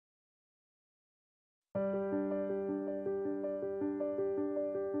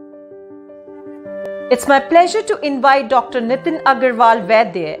It's my pleasure to invite Dr. Nitin Agrawal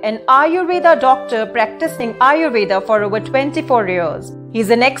Vaidya, an Ayurveda doctor practicing Ayurveda for over 24 years. He's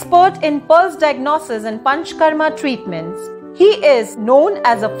an expert in pulse diagnosis and Panchkarma treatments. He is known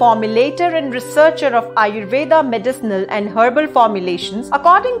as a formulator and researcher of Ayurveda medicinal and herbal formulations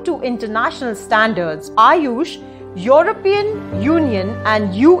according to international standards, Ayush, European Union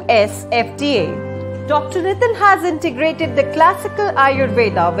and US FDA. Dr. Nitin has integrated the classical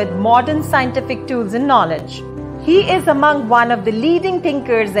Ayurveda with modern scientific tools and knowledge. He is among one of the leading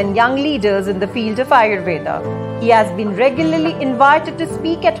thinkers and young leaders in the field of Ayurveda. He has been regularly invited to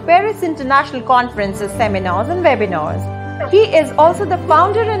speak at various international conferences, seminars and webinars. He is also the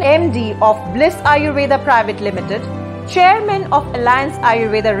founder and MD of Bliss Ayurveda Private Limited, Chairman of Alliance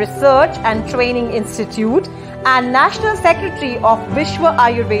Ayurveda Research and Training Institute, and National Secretary of Vishwa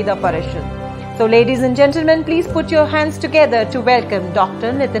Ayurveda Parishad. So ladies and gentlemen, please put your hands together to welcome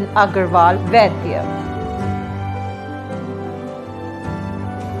Dr. Nitin Agrawal Vaidya.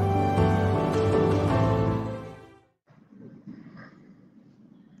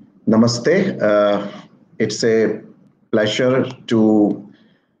 Namaste. It's a pleasure to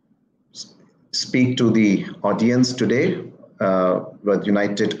speak to the audience today with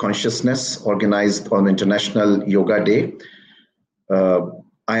United Consciousness organized on International Yoga Day.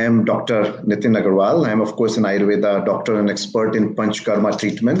 I am Dr. Nitin Agrawal. I am, of course, an Ayurveda doctor and expert in Panchkarma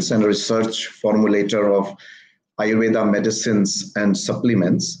treatments and a research formulator of Ayurveda medicines and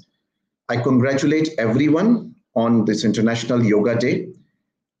supplements. I congratulate everyone on this International Yoga Day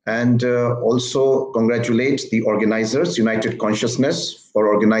and also congratulate the organizers, United Consciousness, for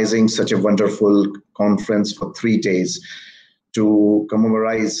organizing such a wonderful conference for 3 days to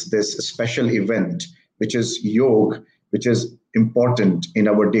commemorate this special event, which is yoga, which is important in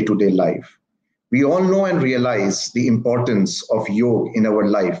our day-to-day life. We all know and realize the importance of yoga in our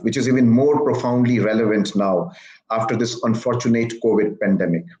life, which is even more profoundly relevant now after this unfortunate COVID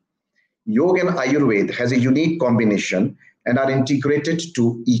pandemic. Yoga and Ayurveda has a unique combination and are integrated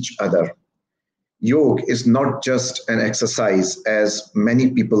to each other. Yoga is not just an exercise as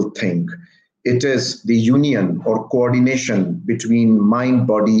many people think. It is the union or coordination between mind,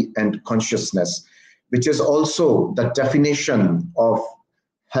 body, and consciousness, which is also the definition of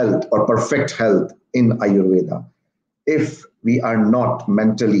health or perfect health in Ayurveda. If we are not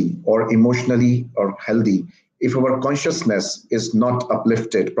mentally or emotionally or healthy, if our consciousness is not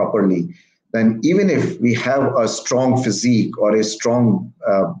uplifted properly, then even if we have a strong physique or a strong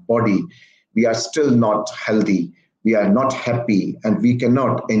body, we are still not healthy, we are not happy, and we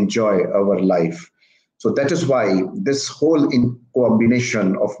cannot enjoy our life. So that is why this whole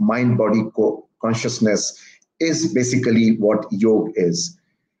combination of mind, body, consciousness is basically what yoga is.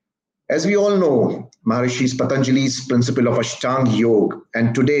 As we all know, Maharishi Patanjali's principle of Ashtanga Yoga,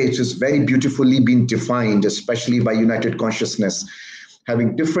 and today it is very beautifully been defined, especially by United Consciousness,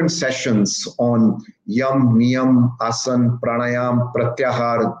 having different sessions on Yam, Niyam, Asan, Pranayam,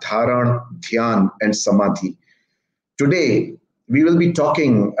 Pratyahar, Dharan, Dhyan, and Samadhi. Today, we will be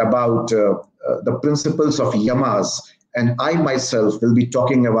talking about the principles of yamas, and I myself will be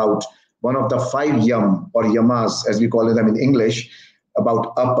talking about one of the 5 yam or yamas, as we call them in English,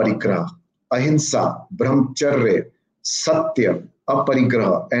 about Aparigrah, Ahimsa, Brahmacharya, Satya,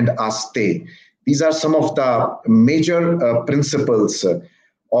 Aparigrah, and Aste. These are some of the major principles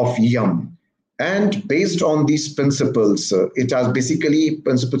of yam. And based on these principles, it are basically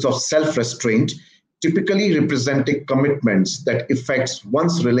principles of self-restraint, typically representing commitments that affects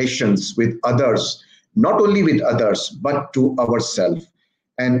one's relations with others, not only with others, but to ourselves.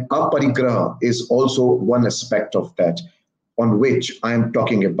 And Aparigrah is also one aspect of that on which I am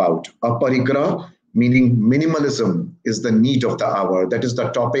talking about. Aparigrah, meaning minimalism, is the need of the hour. That is the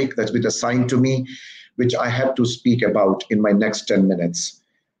topic that's been assigned to me, which I have to speak about in my next 10 minutes.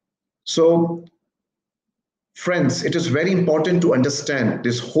 So, friends, it is very important to understand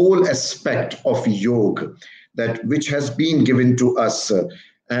this whole aspect of yoga, that which has been given to us,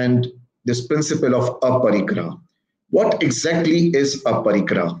 and this principle of Aparigrah. What exactly is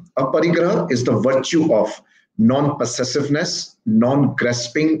Aparigrah? Aparigrah is the virtue of non-possessiveness,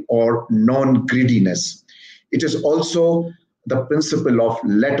 non-grasping, or non-greediness. It is also the principle of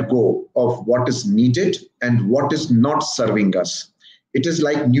let go of what is needed and what is not serving us. It is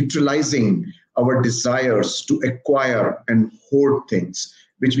like neutralizing our desires to acquire and hoard things,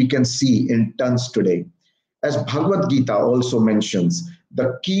 which we can see in tons today. As Bhagavad Gita also mentions,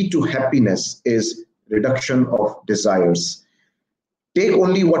 the key to happiness is reduction of desires. Take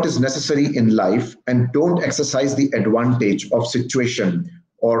only what is necessary in life and don't exercise the advantage of situation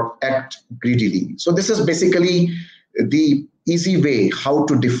or act greedily. So this is basically the easy way how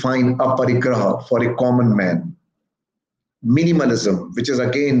to define aparigraha for a common man. Minimalism, which is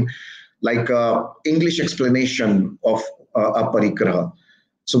again like a English explanation of aparigraha.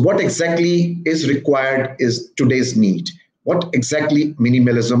 So what exactly is required is today's need. What exactly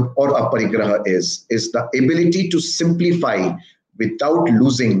minimalism or aparigraha is the ability to simplify without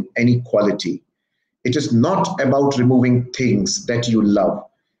losing any quality. It is not about removing things that you love.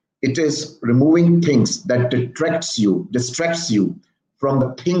 It is removing things that distracts you from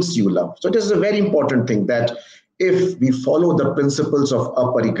the things you love. So it is a very important thing that if we follow the principles of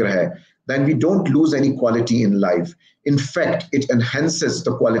aparigraha, then we don't lose any quality in life. In fact, it enhances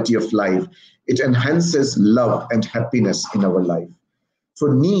the quality of life. It enhances love and happiness in our life. So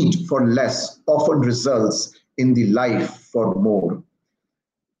need for less often results in the life for more.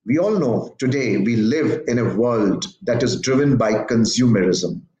 We all know today we live in a world that is driven by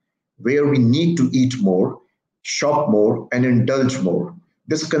consumerism, where we need to eat more, shop more, and indulge more.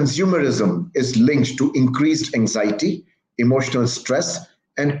 This consumerism is linked to increased anxiety, emotional stress,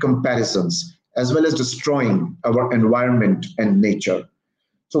 and comparisons, as well as destroying our environment and nature.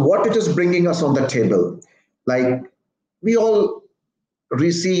 So, what it is bringing us on the table, like we all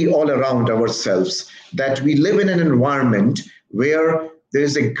see all around ourselves, that we live in an environment where there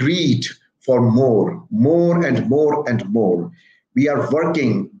is a greed for more, more and more and more. We are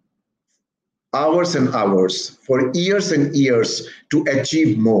working hours and hours for years and years to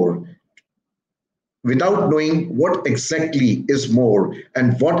achieve more without knowing what exactly is more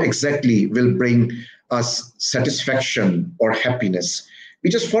and what exactly will bring us satisfaction or happiness. We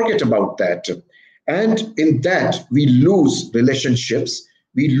just forget about that. And in that, we lose relationships,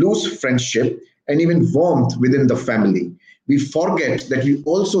 we lose friendship, and even warmth within the family. We forget that we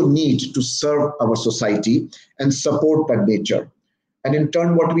also need to serve our society and support the nature. And in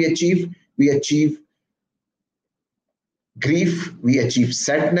turn, what we achieve? We achieve grief, we achieve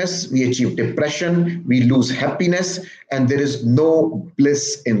sadness, we achieve depression, we lose happiness, and there is no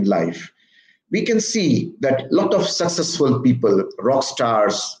bliss in life. We can see that a lot of successful people, rock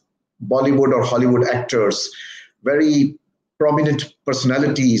stars, Bollywood or Hollywood actors, very prominent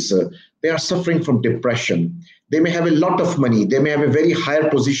personalities, they are suffering from depression. They may have a lot of money, they may have a very higher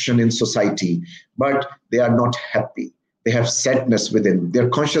position in society, but they are not happy. They have sadness within. Their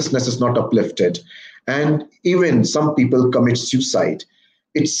consciousness is not uplifted. And even some people commit suicide.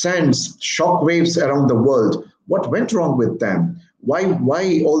 It sends shockwaves around the world. What went wrong with them?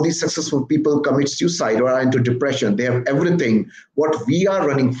 Why all these successful people commit suicide or are into depression? They have everything, what we are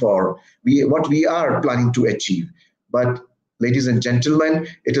running for, what we are planning to achieve. But ladies and gentlemen,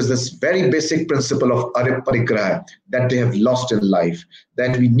 it is this very basic principle of Aparigrah that they have lost in life,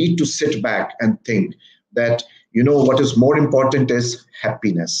 that we need to sit back and think that, what is more important is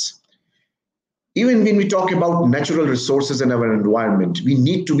happiness. Even when we talk about natural resources in our environment, we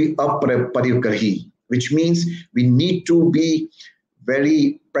need to be aparigrahi, which means we need to be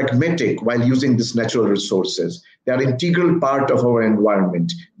very pragmatic while using these natural resources. They are an integral part of our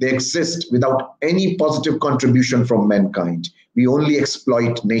environment. They exist without any positive contribution from mankind. We only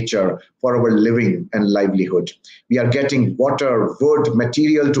exploit nature for our living and livelihood. We are getting water, wood,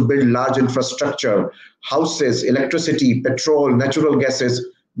 material to build large infrastructure, houses, electricity, petrol, natural gases,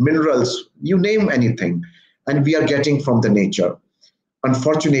 minerals, you name anything, and we are getting from the nature.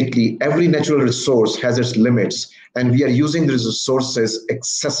 Unfortunately, every natural resource has its limits, and we are using these resources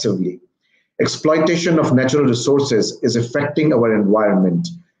excessively. Exploitation of natural resources is affecting our environment,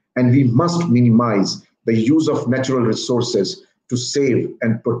 and we must minimize the use of natural resources to save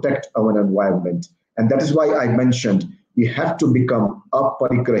and protect our environment. And that is why I mentioned we have to become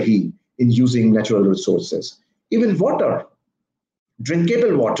aparigrahi in using natural resources. Even water,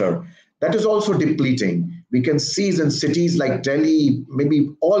 drinkable water, that is also depleting. We can see in cities like Delhi,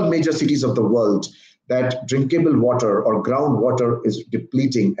 maybe all major cities of the world, that drinkable water or groundwater is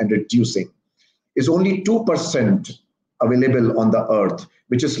depleting and reducing. Is only 2% available on the earth,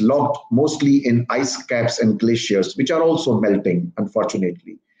 which is locked mostly in ice caps and glaciers, which are also melting,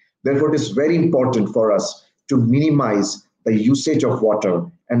 unfortunately. Therefore, it is very important for us to minimize the usage of water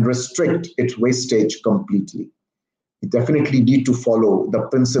and restrict its wastage completely. We definitely need to follow the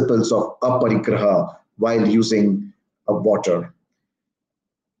principles of aparigraha while using water.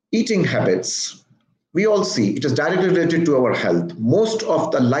 Eating habits. We all see it is directly related to our health. Most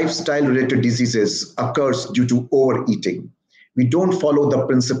of the lifestyle related diseases occurs due to overeating. We don't follow the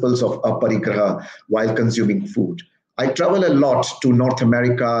principles of aparigraha while consuming food. I travel a lot to North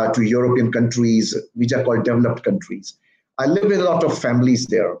America, to European countries, which are called developed countries. I live with a lot of families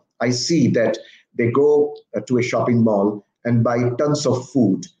there. I see that they go to a shopping mall and buy tons of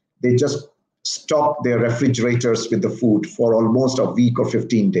food. They just stock their refrigerators with the food for almost a week or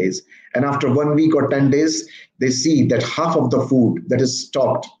 15 days. And after 1 week or 10 days, they see that half of the food that is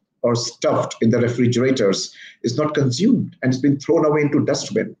stocked or stuffed in the refrigerators is not consumed and it's been thrown away into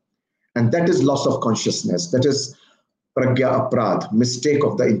dustbin. And that is loss of consciousness. That is pragya aprad, mistake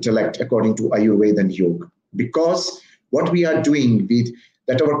of the intellect, according to Ayurveda and Yoga. Because what we are doing,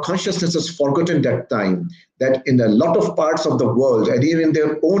 that our consciousness has forgotten that time, that in a lot of parts of the world, and even in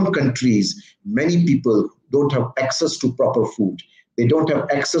their own countries, many people don't have access to proper food. They don't have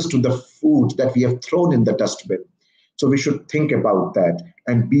access to the food that we have thrown in the dustbin. So we should think about that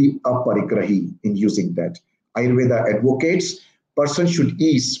and be aparigrahi in using that. Ayurveda advocates person should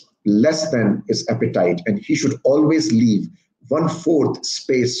eat less than his appetite, and he should always leave 1/4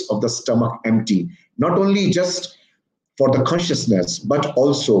 space of the stomach empty, not only just for the consciousness, but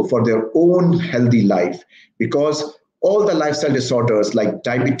also for their own healthy life. Because all the lifestyle disorders like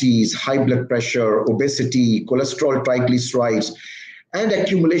diabetes, high blood pressure, obesity, cholesterol, triglycerides, and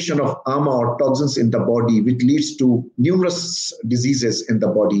accumulation of ama or toxins in the body, which leads to numerous diseases in the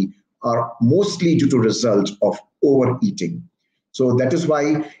body, are mostly due to result of overeating. So that is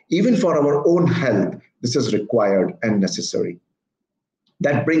why even for our own health, this is required and necessary.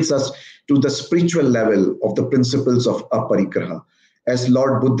 That brings us to the spiritual level of the principles of aparigraha. As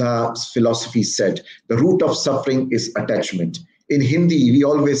Lord Buddha's philosophy said, the root of suffering is attachment. In Hindi, we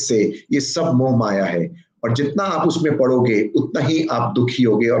always say, ye sab moh maya hai. और जितना आप उसमें पढ़ोगे उतना ही आप दुखी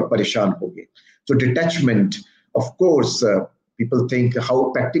होगे और परेशान होगे. So detachment, of course, people think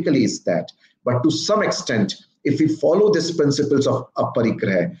how practically is that, but to some extent, if we follow these principles of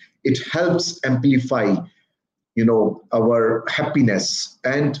aparigraha, it helps amplify, our happiness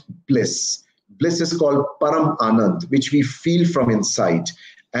and bliss. Bliss is called param anand, which we feel from inside,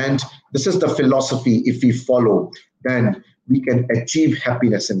 and this is the philosophy. If we follow, then we can achieve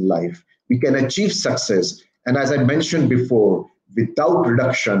happiness in life. We can achieve success. And as I mentioned before, without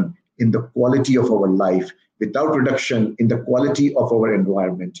reduction in the quality of our life, without reduction in the quality of our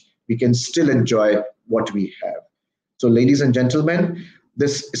environment, we can still enjoy what we have. So ladies and gentlemen,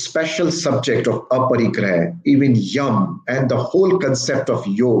 this special subject of aparigraha, even yam, and the whole concept of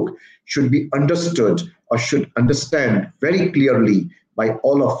yoga should be understood or should understand very clearly by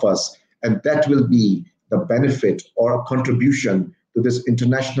all of us. And that will be the benefit or contribution to this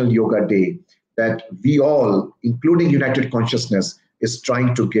International Yoga Day that we all, including United Consciousness, is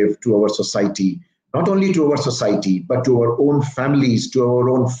trying to give to our society, not only to our society, but to our own families, to our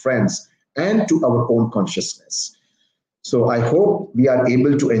own friends, and to our own consciousness. So I hope we are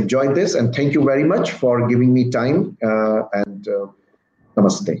able to enjoy this, and thank you very much for giving me time, and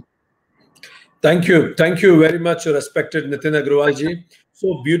namaste. Thank you. Thank you very much, respected Nitin Agrawal ji.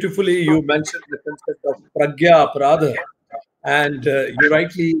 So beautifully you mentioned the concept of pragya aparadha, and you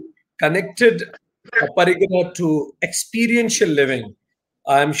rightly connected aparigraha to experiential living.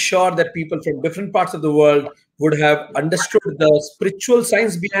 I'm sure that people from different parts of the world would have understood the spiritual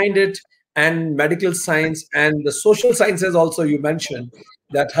science behind it, and medical science and the social sciences also. You mentioned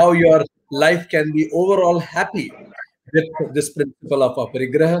that how your life can be overall happy with this principle of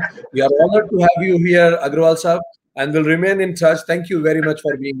aparigraha. We are honored to have you here, Agrawal Sahab, and will remain in touch. Thank you very much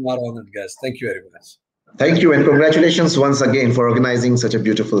for being our honored guest. Thank you very much. Thank you, and congratulations once again for organizing such a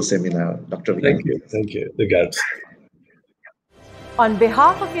beautiful seminar, Dr. Vinay. Thank you. Thank you. Regards. On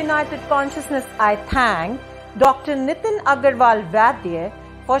behalf of United Consciousness, I thank Dr. Nitin Agrawal Vaidya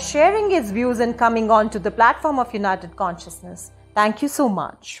for sharing his views and coming on to the platform of United Consciousness. Thank you so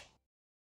much.